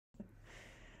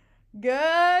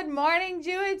Good morning,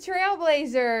 Jewett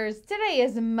Trailblazers. Today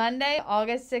is Monday,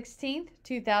 August 16th,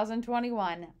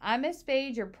 2021. I'm Miss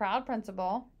Page, your proud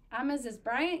principal. I'm Mrs.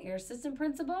 Bryant, your assistant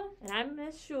principal. And I'm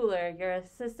Miss Schuler, your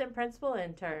assistant principal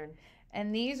intern.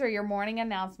 And these are your morning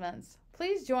announcements.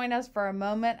 Please join us for a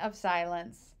moment of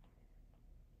silence.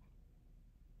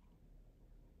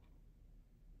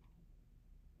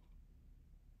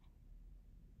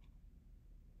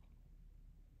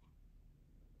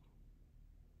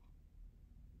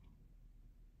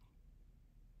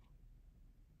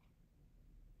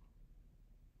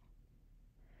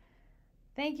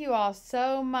 Thank you all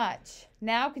so much.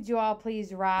 Now, could you all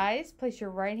please rise? Place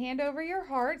your right hand over your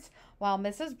hearts while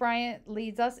Mrs. Bryant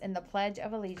leads us in the Pledge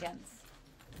of Allegiance.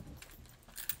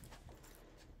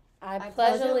 I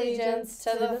pledge allegiance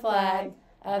to the flag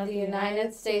of the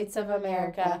United States of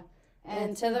America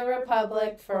and to the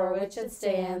republic for which it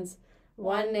stands,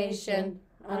 one nation,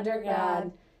 under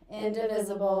God,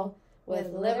 indivisible,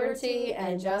 with liberty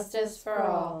and justice for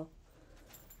all.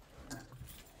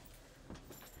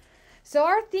 So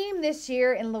our theme this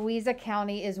year in Louisa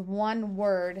County is one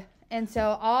word. And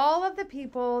so all of the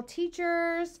people,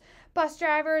 teachers, bus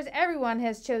drivers, everyone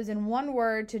has chosen one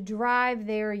word to drive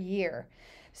their year.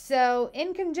 So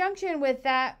in conjunction with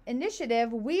that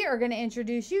initiative, we are going to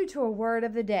introduce you to a word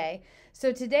of the day.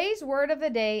 So today's word of the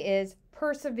day is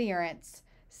perseverance.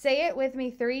 Say it with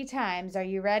me 3 times. Are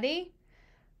you ready?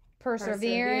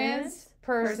 Perseverance,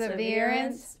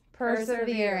 perseverance,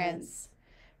 perseverance.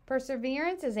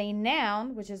 Perseverance is a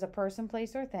noun, which is a person,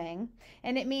 place, or thing,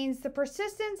 and it means the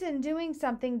persistence in doing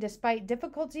something despite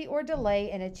difficulty or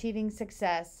delay in achieving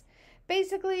success.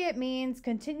 Basically, it means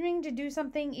continuing to do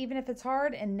something even if it's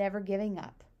hard and never giving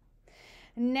up.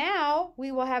 Now,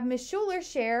 we will have Miss Schuler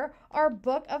share our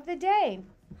book of the day.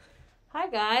 Hi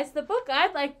guys, the book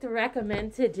I'd like to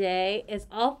recommend today is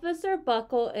Officer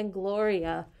Buckle and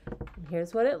Gloria. And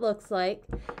here's what it looks like.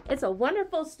 It's a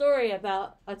wonderful story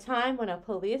about a time when a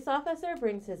police officer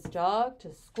brings his dog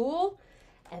to school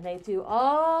and they do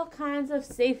all kinds of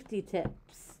safety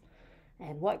tips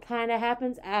and what kind of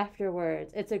happens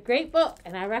afterwards. It's a great book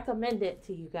and I recommend it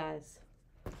to you guys.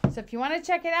 So if you want to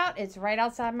check it out, it's right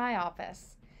outside my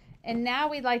office. And now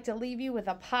we'd like to leave you with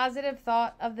a positive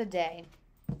thought of the day.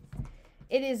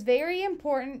 It is very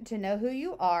important to know who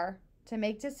you are, to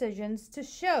make decisions to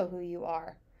show who you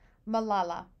are.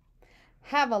 Malala.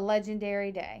 Have a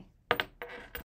legendary day.